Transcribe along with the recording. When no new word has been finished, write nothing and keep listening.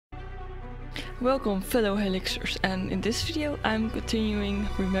Welcome fellow Helixers, and in this video I'm continuing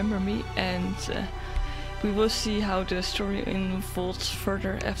Remember Me, and we will see how the story unfolds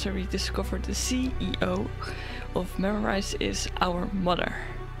further after we discover the CEO of Memorize is our mother.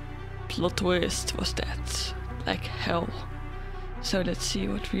 Plot twist was that, like hell. So let's see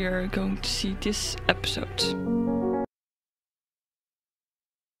what we are going to see this episode.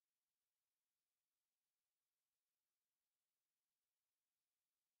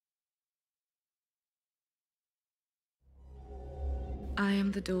 I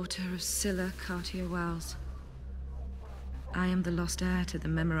am the daughter of Scylla Cartier-Wells. I am the lost heir to the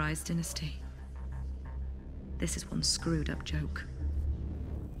Memorize dynasty. This is one screwed up joke.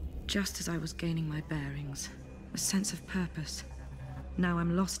 Just as I was gaining my bearings, a sense of purpose, now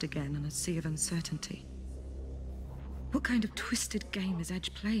I'm lost again in a sea of uncertainty. What kind of twisted game is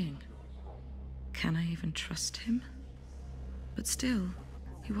Edge playing? Can I even trust him? But still,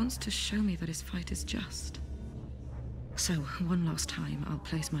 he wants to show me that his fight is just. So, one last time, I'll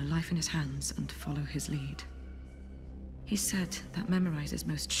place my life in his hands and follow his lead. He said that Memorize's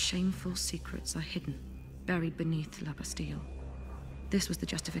most shameful secrets are hidden, buried beneath La Bastille. This was the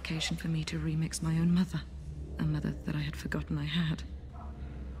justification for me to remix my own mother, a mother that I had forgotten I had.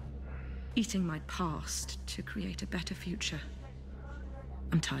 Eating my past to create a better future.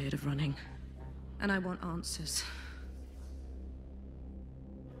 I'm tired of running, and I want answers.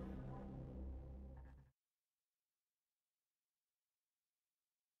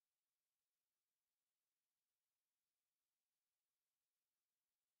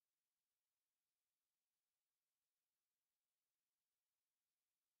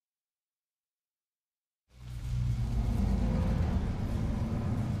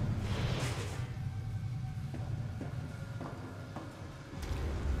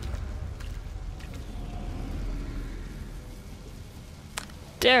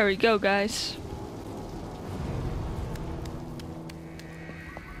 There we go, guys.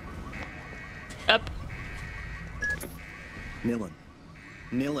 Up.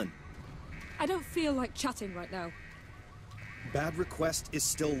 Nilin. I don't feel like chatting right now. Bad Request is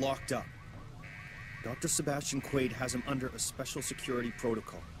still locked up. Dr. Sebastian Quaid has him under a special security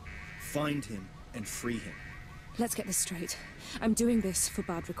protocol. Find him and free him. Let's get this straight. I'm doing this for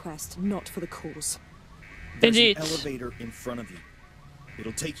Bad Request, not for the cause. There's Indeed. an elevator in front of you.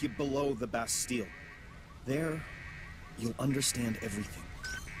 It'll take you below the Bastille. There, you'll understand everything.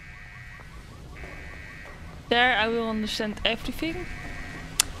 There I will understand everything.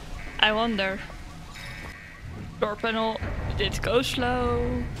 I wonder. Door panel, did it go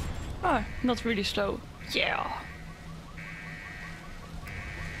slow? Ah, not really slow. Yeah.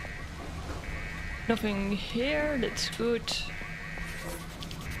 Nothing here, that's good.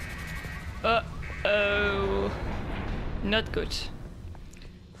 Uh-oh. Not good.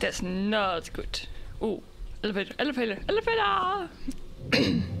 That's not good. Ooh, elevator, elevator, elevator!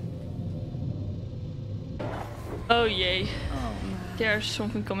 Oh yay. There's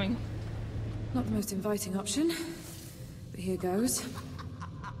something coming. Not the most inviting option, but here goes.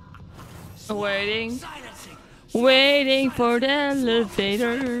 Waiting. Waiting for the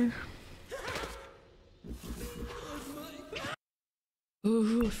elevator.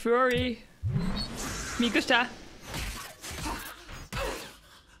 Ooh, furry. Me gusta.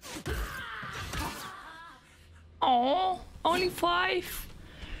 Oh, only 5.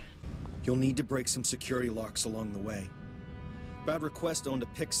 You'll need to break some security locks along the way. Bad Request owned a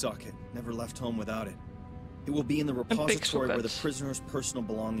pick socket, never left home without it. It will be in the repository where the prisoner's personal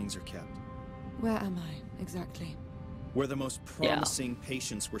belongings are kept. Where am I, exactly? Where the most promising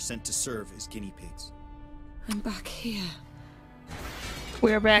patients were sent to serve as guinea pigs. I'm back here.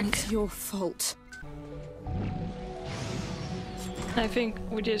 We're back. And it's your fault. I think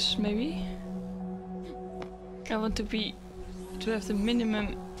with this, maybe. I want to have the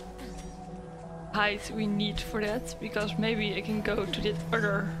minimum height we need for that, because maybe I can go to that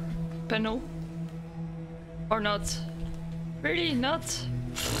other panel. Or not. Really not?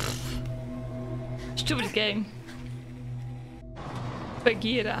 Stupid game.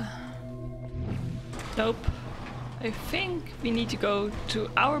 Bagheera. Nope. I think we need to go to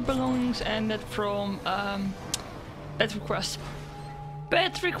our belongings and that from Bad Request.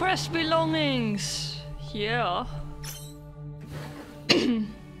 Bad Request belongings! Yeah.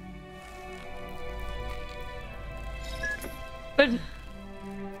 But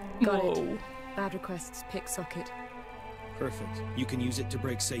Got it. Bad Request's pick socket. Perfect. You can use it to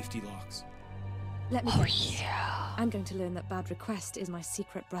break safety locks. Let me oh guess. yeah. I'm going to learn that Bad Request is my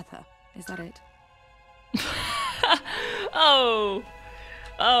secret brother. Is that it? Oh,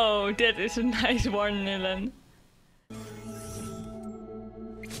 that is a nice one, Nilan.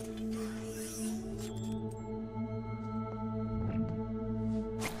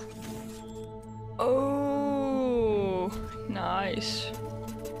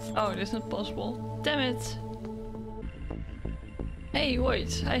 Oh, that's not possible. Damn it. Hey,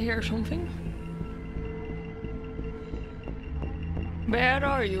 wait, I hear something. Where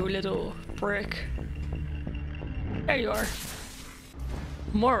are you, little prick? There you are.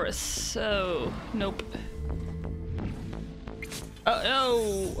 Morris. Oh, nope. Oh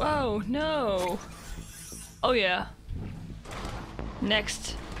no! Oh no! Oh yeah.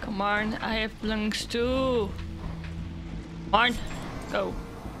 Next. Come on, I have lungs too. Come on, go.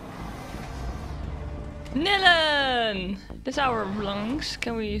 Nillen! That's our lungs.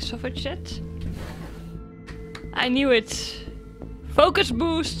 Can we salvage that? I knew it. Focus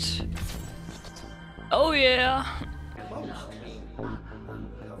boost! Oh yeah!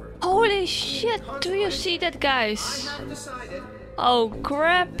 Holy shit! Do you see that, guys? Oh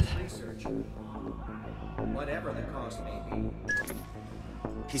crap! Whatever the cost may be.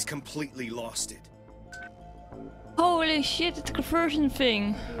 He's completely lost it. Holy shit! It's a conversion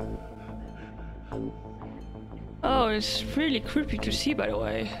thing. Oh, it's really creepy to see, by the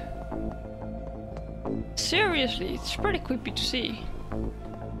way. Seriously, it's pretty creepy to see.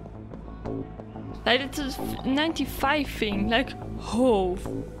 Like, it's a 95 thing, like, oh,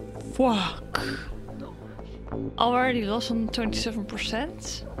 fuck. Already lost on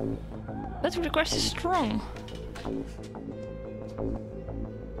 27%? That request is strong.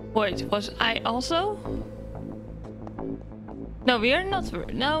 Wait, was I also? No, we are not.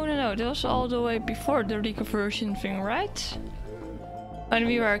 No, that was all the way before the reconversion thing, right? When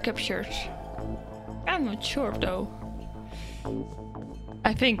we were captured. I'm not sure though.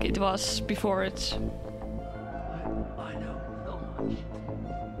 I think it was before it. I know so much.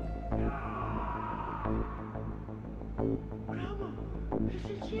 Grandma, is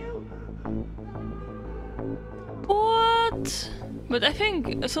it you? What? But I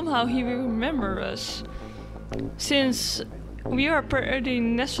think somehow he will remember us. Since we are pretty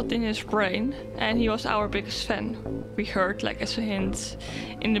nestled in his brain and he was our biggest fan. We heard, like as a hint,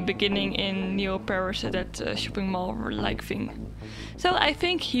 in the beginning in Neo Paris at that shopping mall like thing. So I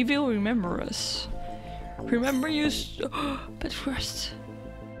think he will remember us. Remember you? But first.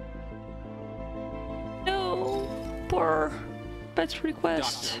 No, poor pet's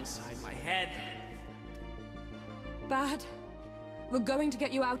request. Doctor inside my head. Bad. We're going to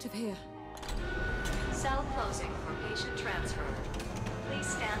get you out of here. Cell closing for patient transfer. Please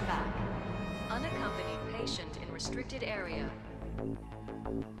stand back. Unaccompanied patient in restricted area.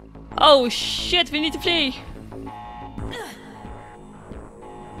 Oh shit, we need to flee!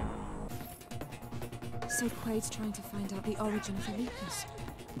 So Quaid's trying to find out the origin of the Reapers.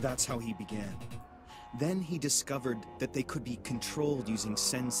 That's how he began. Then he discovered that they could be controlled using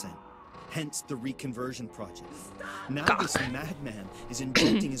Sensen. Hence the reconversion project. Now this madman is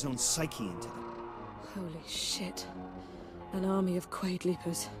injecting his own psyche into them. Holy shit. An army of Quaid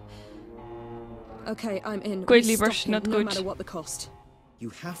Leapers. Okay, I'm in. Quaid We Leapers, stop him, not no good. matter what the cost. You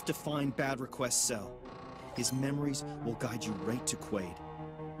have to find Bad Request's cell. His memories will guide you right to Quaid.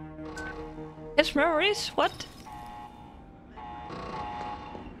 His memories? What?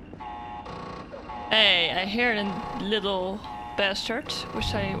 Hey, I hear a little bastard,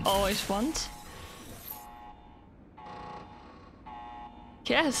 which I always want.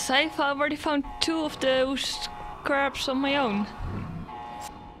 Yes, I've already found 2 of those crabs on my own.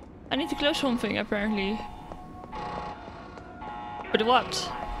 I need to close something, apparently. But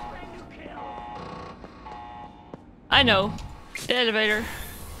what? I know. The elevator.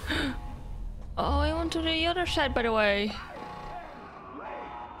 Oh, I went to the other side, by the way.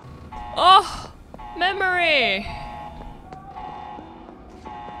 Oh! Memory!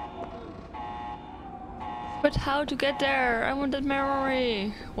 But how to get there? I want that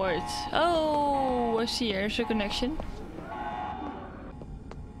memory. Wait. Oh, I see. There's a connection.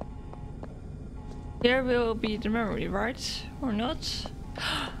 There will be the memory, right? Or not?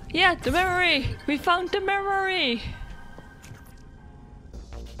 Yeah, the memory! We found the memory!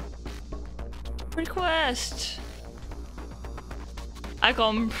 Request! I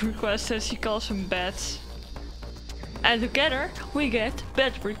call him request as he calls him bad. And together we get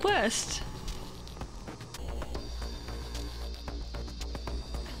bad request.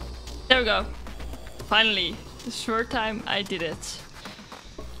 There we go. Finally. The 3rd time I did it.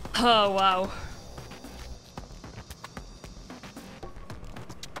 Oh wow.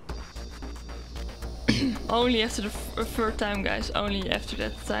 Only after the 3rd time, guys. Only after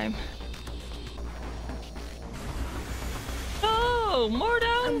that time. Oh, more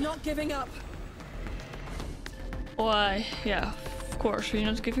down! I'm not giving up. Why? Yeah, of course we're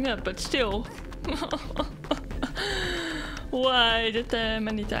not giving up, but still. Why that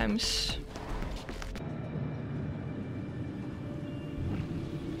many times?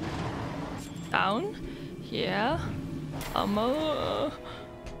 down. Yeah. Ammo.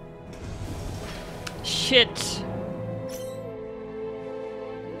 Shit.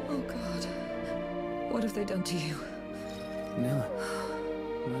 Oh God. What have they done to you? Nilla,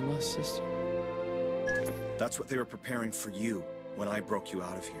 my lost sister. That's what they were preparing for you when I broke you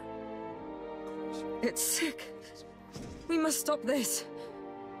out of here. It's sick. We must stop this.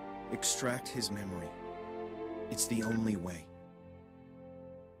 Extract his memory. It's the only way.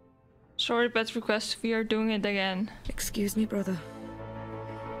 Sorry, bad request. We are doing it again. Excuse me, brother.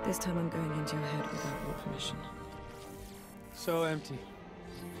 This time I'm going into your head without your permission. So empty.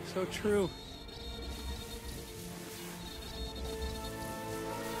 So true.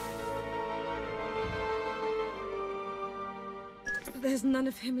 There's none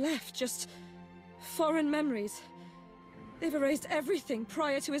of him left, just foreign memories. They've erased everything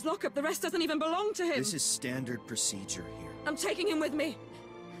prior to his lockup. The rest doesn't even belong to him. This is standard procedure here. I'm taking him with me.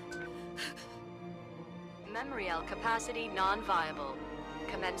 Memorial capacity non-viable.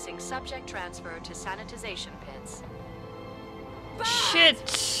 Commencing subject transfer to sanitization pits.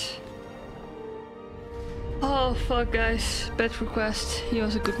 Shit! Oh fuck, guys. Bad request. He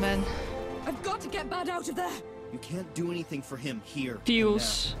was a good man. I've got to get Bad out of there. You can't do anything for him here.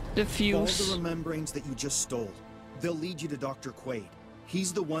 Fuse. The All fuse. the remembrance that you just stole. They'll lead you to Dr. Quaid.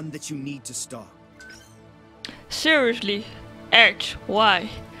 He's the one that you need to stop. Seriously? Edge, why?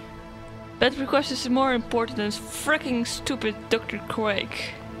 Bad request is more important than freaking stupid Dr. Quaid.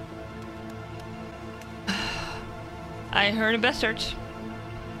 I heard a bastard.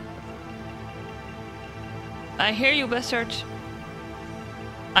 I hear you, bastard.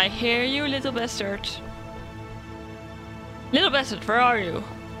 I hear you, little bastard. Little bastard, where are you?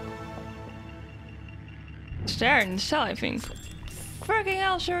 It's there in the cell, I think. Freaking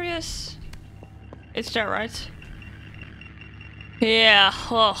hell, serious? It's there, right? Yeah,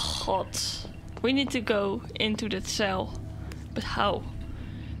 oh god. We need to go into that cell. But how?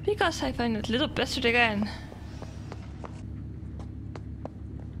 Because I find that little bastard again.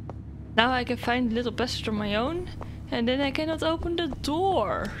 Now I can find little bastard on my own. And then I cannot open the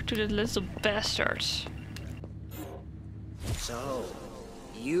door to that little bastard. So,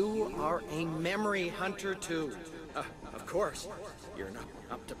 you are a memory hunter too. Of course, you're not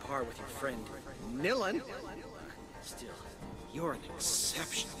up to par with your friend Nillan. Still, you're an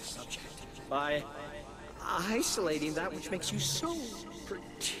exceptional subject. By isolating that which makes you so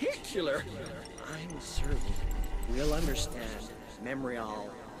particular, I'm certain we'll understand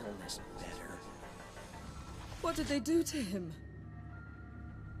memorial illness better. What did they do to him?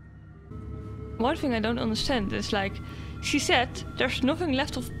 One thing I don't understand is like, she said there's nothing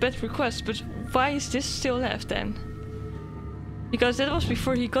left of bad request, but why is this still left then? Because that was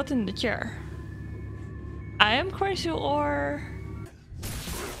before he got in the chair. I am crazy or...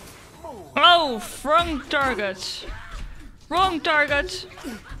 Oh, wrong target. Wrong target.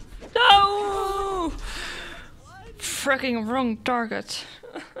 No! Fricking wrong target.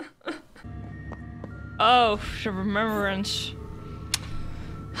 Oh, the remembrance.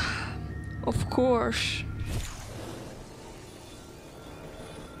 Of course.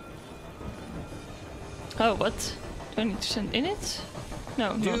 Oh, what? Do I need to send in it?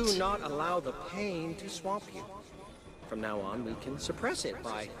 No, Do not allow the pain to swamp you. From now on, we can suppress it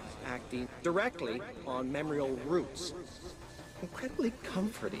by acting directly on memorial roots. Incredibly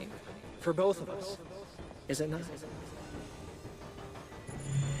comforting for both of us, is it not?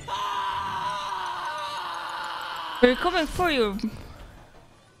 We're coming for you.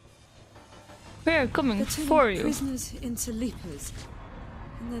 We're coming for you. Prisoners into leapers,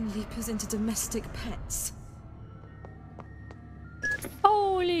 and then leapers into domestic pets.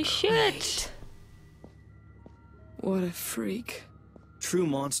 Holy shit! What a freak. True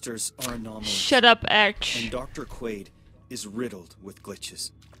monsters are anomalies. Shut up, Edge. And Dr. Quaid is riddled with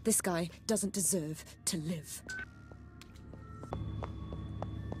glitches. This guy doesn't deserve to live.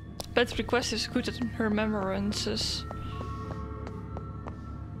 Bad request is good at remembrances.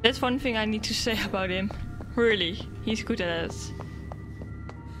 That's one thing I need to say about him. Really, he's good at it.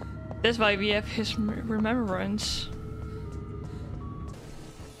 That's why we have his remembrance.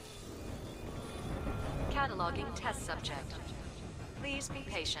 Cataloging test subject. Please be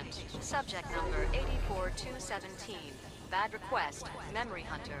patient. Subject number 84217. Bad request. Memory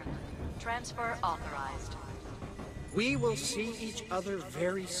hunter. Transfer authorized. We will see each other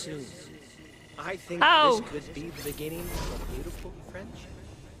very soon. I think Ow. this could be the beginning of a beautiful friendship.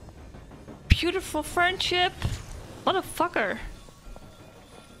 Beautiful friendship? Motherfucker.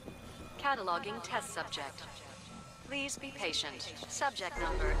 Cataloging test subject. Please be patient. Subject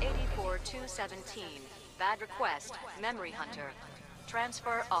number 84217. Bad request. Memory hunter.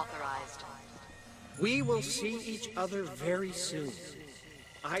 Transfer authorized. We will see each other very soon.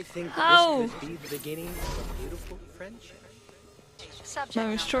 I think How? this could be the beginning of a beautiful friendship. Subject No,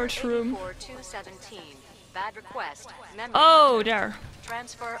 number storage room. 84217. Bad request. Memory Oh, hunter. there.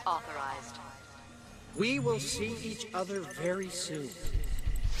 Transfer authorized. We will see each other very soon.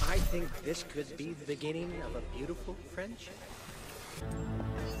 I think this could be the beginning of a beautiful friendship.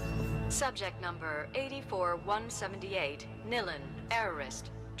 Subject number 84178. Nilin, errorist.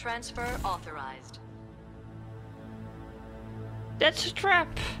 Transfer authorized. That's a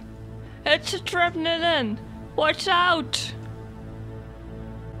trap. It's a trap, Nilin. Watch out.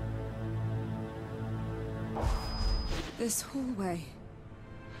 This hallway.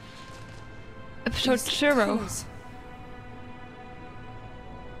 Episode These 0. pillars.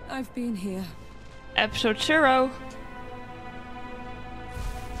 I've been here. Episode 0.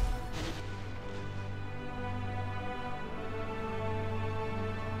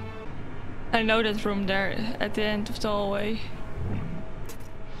 I know that room there at the end of the hallway.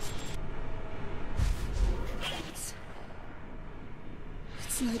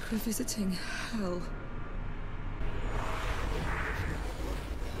 It's like we're visiting hell.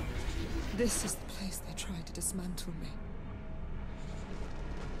 This is the place they tried to dismantle me.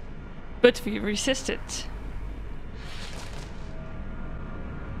 But we resisted.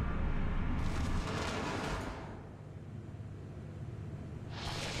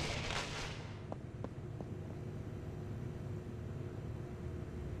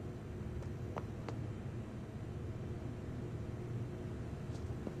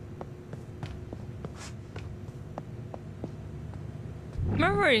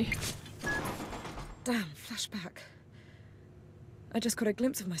 Memory. Damn, flashback. I just got a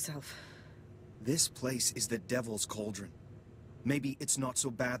glimpse of myself. This place is the Devil's Cauldron. Maybe it's not so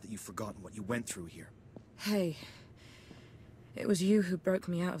bad that you've forgotten what you went through here. Hey, it was you who broke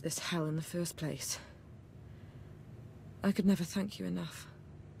me out of this hell in the first place. I could never thank you enough.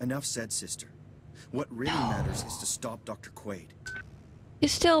 Enough said, sister. What really matters is to stop Dr. Quaid.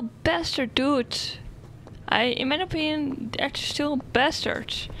 He's still a bastard, dude. In my opinion, the actor's still a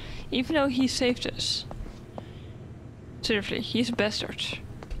bastard. Even though he saved us. Seriously, he's a bastard.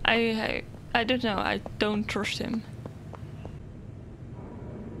 I don't know, I don't trust him.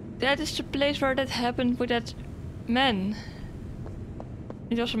 That is the place where that happened with that man.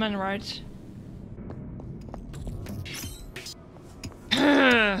 It was a man, right?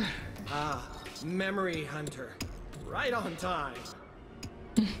 Ah, Memory Hunter. Right on time.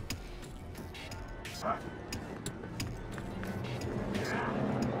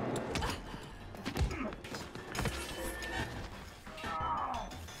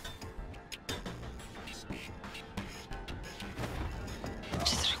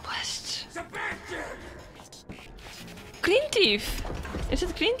 Just request. Sebastian! Green Thief! Is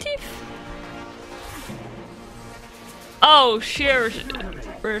it Green Thief? Oh,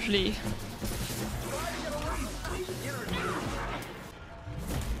 seriously.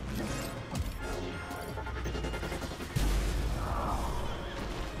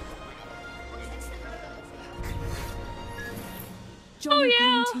 Johnny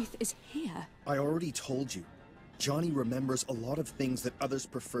yeah. Greenteeth is here. I already told you. Johnny remembers a lot of things that others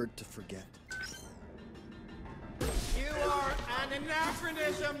preferred to forget. You are an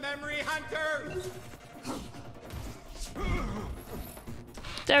anachronism, Memory Hunter!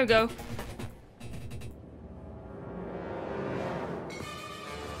 There we go.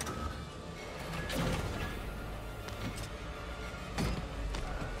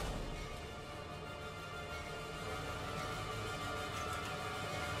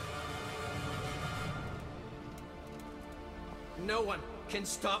 No one can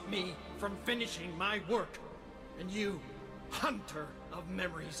stop me from finishing my work. And you, hunter of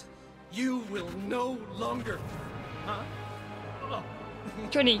memories, you will no longer... Huh? Oh.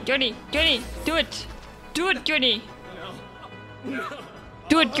 Johnny, do it! Do it, Johnny! No.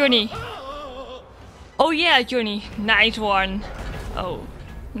 Do it, Johnny! Oh yeah, Johnny, nice one! Oh,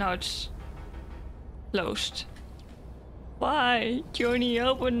 now it's closed. Why? Johnny,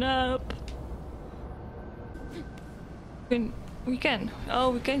 open up! We can. Oh,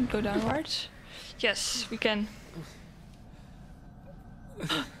 we can go downwards? Yes, we can.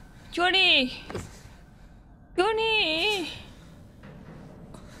 Johnny! Johnny!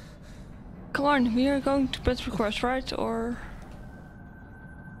 Come on, we are going to bed request, right? Or...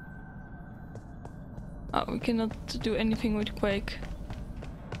 Oh, we cannot do anything with Quake.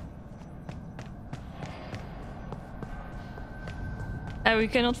 And we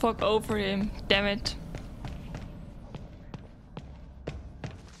cannot walk over him, damn it.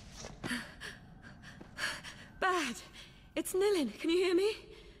 Bad. It's Nilin. Can you hear me?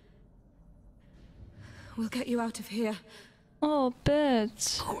 We'll get you out of here. Oh, bad.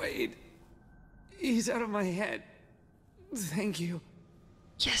 Quaid. He's out of my head. Thank you.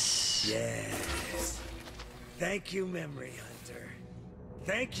 Yes. Yes. Thank you, Memory Hunter.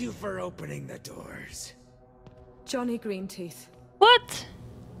 Thank you for opening the doors. Johnny Greenteeth. What?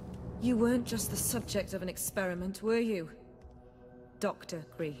 You weren't just the subject of an experiment, were you? Dr.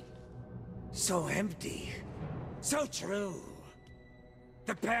 Green. So empty. So true.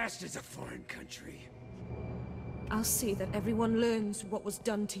 The past is a foreign country. I'll see that everyone learns what was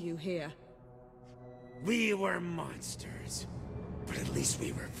done to you here. We were monsters, but at least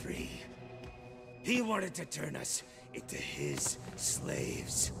we were free. He wanted to turn us into his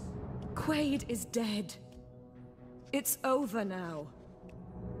slaves. Quaid is dead. It's over now.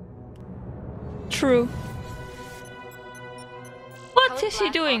 True. What Code is he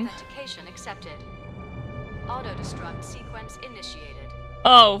black doing? Authentication accepted. Auto-destruct sequence initiated.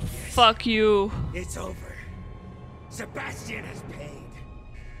 Oh, fuck you. It's over. Sebastian has paid.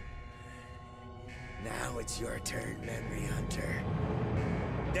 Now it's your turn, Memory Hunter.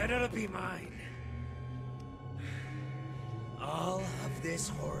 Then it'll be mine. All of this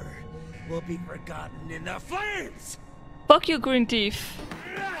horror will be forgotten in the flames! Fuck you, Greenteeth.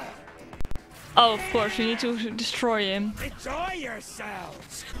 Oh, of course, we need to destroy him. Enjoy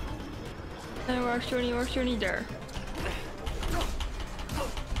yourselves! And where's Johnny? Where's Johnny? There.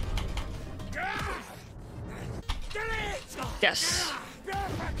 Yes.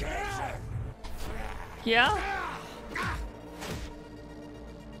 Yeah?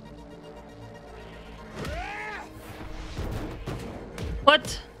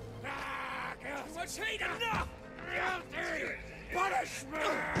 What?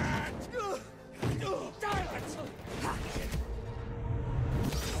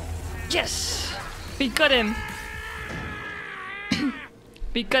 Yes! We got him!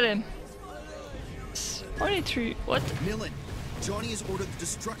 We got him! Only 3. What? Millen, Johnny has ordered the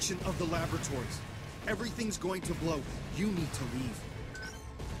destruction of the laboratories. Everything's going to blow. You need to leave.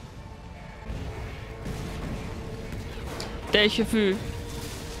 Deja vu.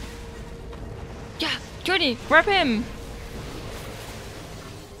 Yeah, Johnny, grab him!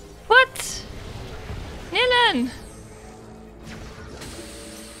 What? Nilan!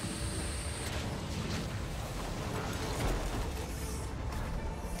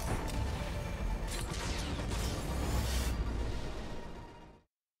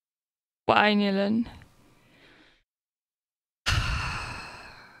 Why, Nilan?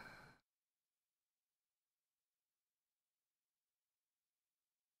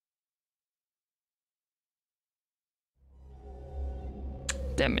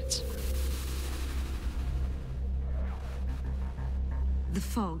 Damn it. The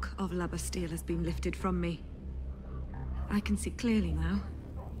fog of La Bastille has been lifted from me. I can see clearly now.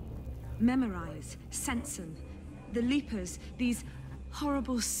 Memorize, Sensen, the Leapers, these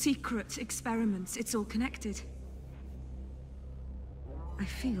horrible secret experiments, it's all connected. I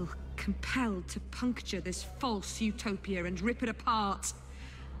feel compelled to puncture this false utopia and rip it apart.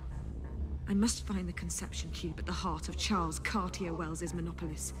 I must find the conception cube at the heart of Charles Cartier-Wells's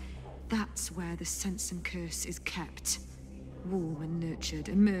Monopolis. That's where the Sensen curse is kept. Warm and nurtured,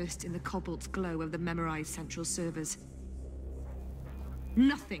 immersed in the cobalt glow of the memorized central servers.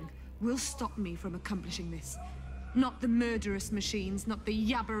 Nothing will stop me from accomplishing this. Not the murderous machines, not the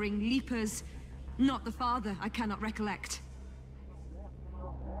yabbering leapers, not the father I cannot recollect.